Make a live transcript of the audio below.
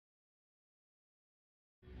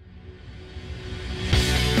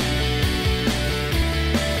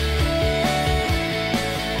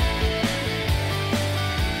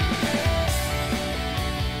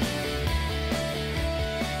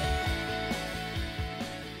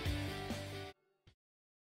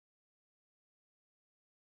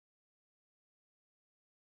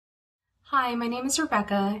Hi, my name is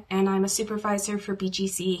Rebecca, and I'm a supervisor for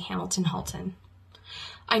BGC Hamilton Halton.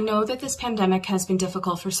 I know that this pandemic has been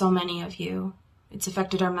difficult for so many of you. It's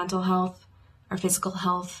affected our mental health, our physical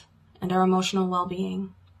health, and our emotional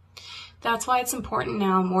well-being. That's why it's important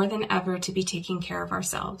now more than ever to be taking care of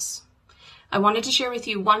ourselves. I wanted to share with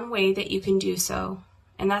you one way that you can do so,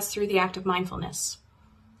 and that's through the act of mindfulness.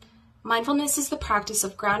 Mindfulness is the practice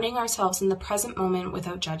of grounding ourselves in the present moment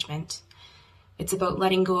without judgment. It's about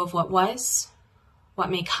letting go of what was, what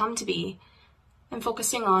may come to be, and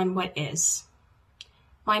focusing on what is.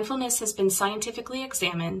 Mindfulness has been scientifically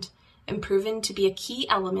examined and proven to be a key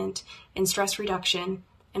element in stress reduction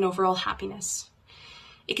and overall happiness.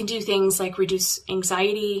 It can do things like reduce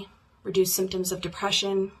anxiety, reduce symptoms of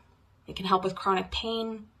depression. It can help with chronic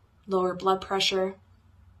pain, lower blood pressure,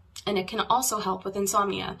 and it can also help with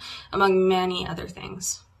insomnia, among many other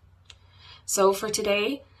things. So for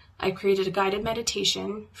today, I created a guided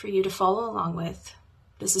meditation for you to follow along with.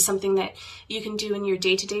 This is something that you can do in your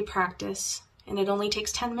day-to-day practice, and it only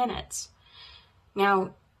takes 10 minutes.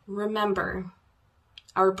 Now, remember,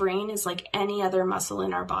 our brain is like any other muscle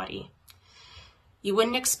in our body. You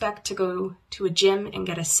wouldn't expect to go to a gym and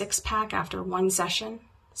get a six-pack after one session,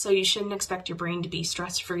 so you shouldn't expect your brain to be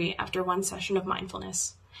stress-free after one session of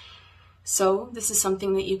mindfulness. So this is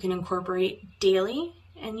something that you can incorporate daily,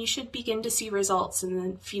 and you should begin to see results in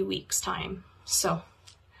a few weeks' time. So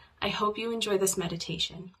I hope you enjoy this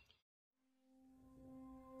meditation.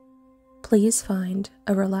 Please find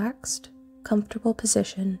a relaxed, comfortable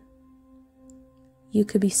position. You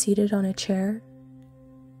could be seated on a chair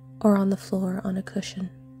or on the floor on a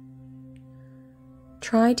cushion.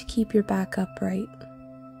 Try to keep your back upright,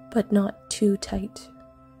 but not too tight.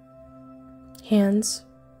 Hands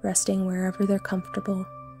resting wherever they're comfortable.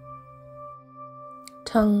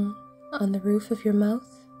 Tongue on the roof of your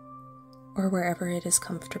mouth or wherever it is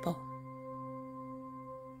comfortable.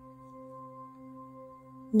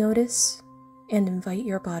 Notice and invite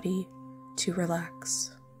your body to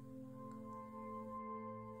relax.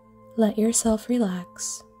 Let yourself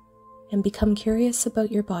relax and become curious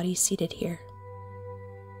about your body seated here.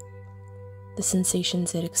 The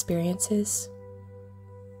sensations it experiences,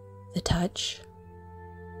 the touch,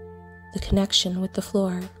 the connection with the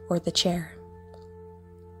floor or the chair.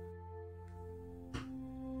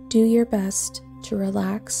 Do your best to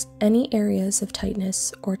relax any areas of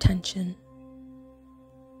tightness or tension.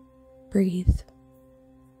 Breathe.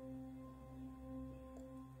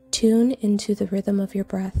 Tune into the rhythm of your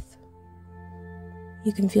breath.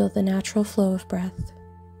 You can feel the natural flow of breath,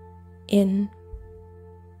 in,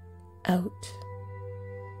 out.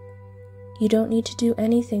 You don't need to do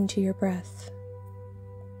anything to your breath.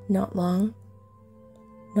 Not long,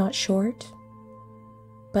 not short,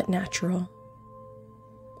 but natural.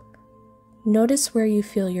 Notice where you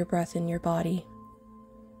feel your breath in your body.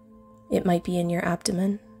 It might be in your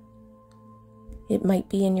abdomen. It might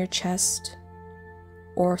be in your chest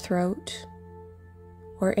or throat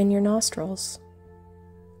or in your nostrils.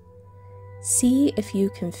 See if you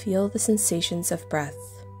can feel the sensations of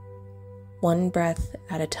breath, one breath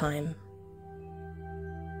at a time.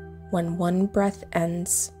 When one breath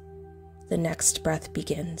ends, the next breath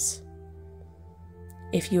begins.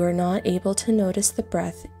 If you are not able to notice the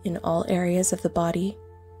breath in all areas of the body,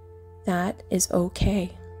 that is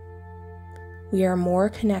okay. We are more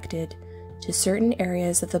connected to certain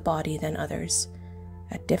areas of the body than others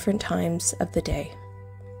at different times of the day.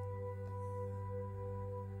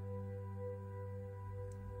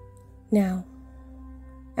 Now,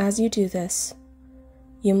 as you do this,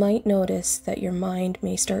 you might notice that your mind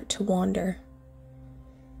may start to wander.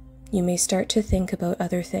 You may start to think about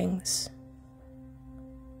other things.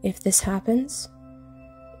 If this happens,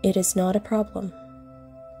 it is not a problem.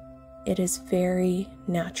 It is very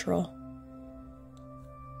natural.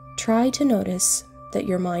 Try to notice that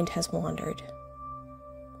your mind has wandered.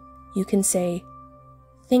 You can say,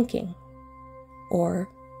 thinking, or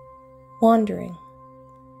wandering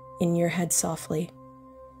in your head softly,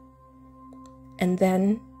 and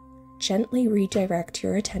then gently redirect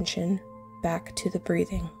your attention back to the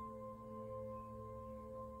breathing.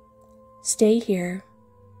 Stay here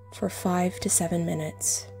for 5 to 7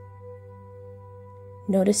 minutes.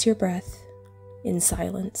 Notice your breath in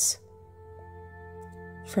silence.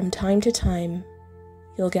 From time to time,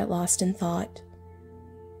 you'll get lost in thought,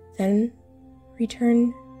 then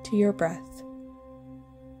return to your breath.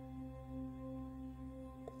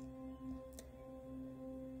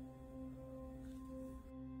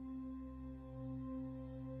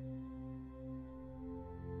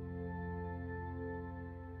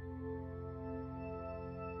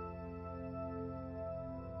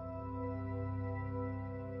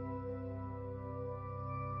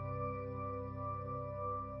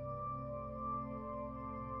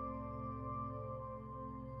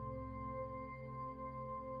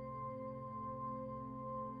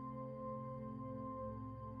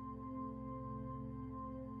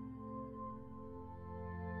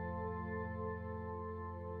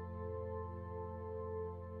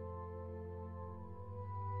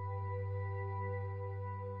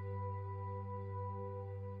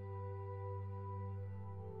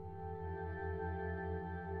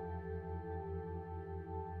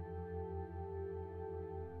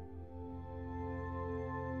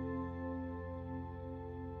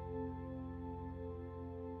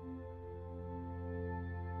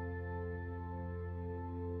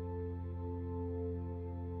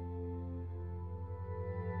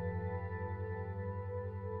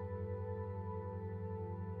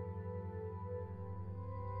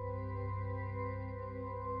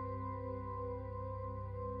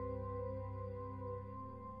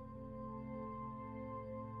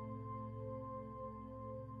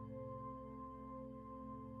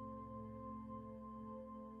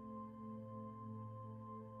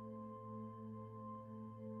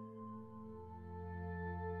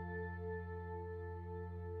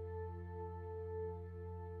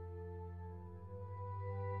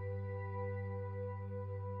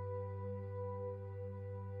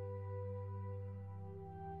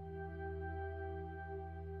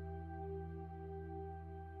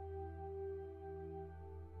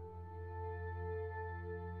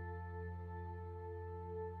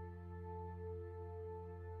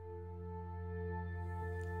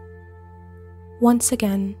 Once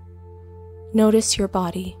again, notice your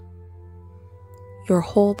body, your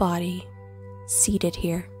whole body, seated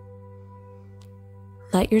here.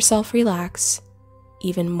 Let yourself relax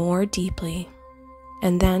even more deeply,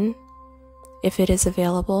 and then, if it is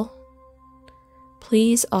available,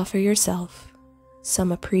 please offer yourself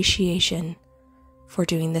some appreciation for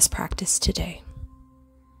doing this practice today.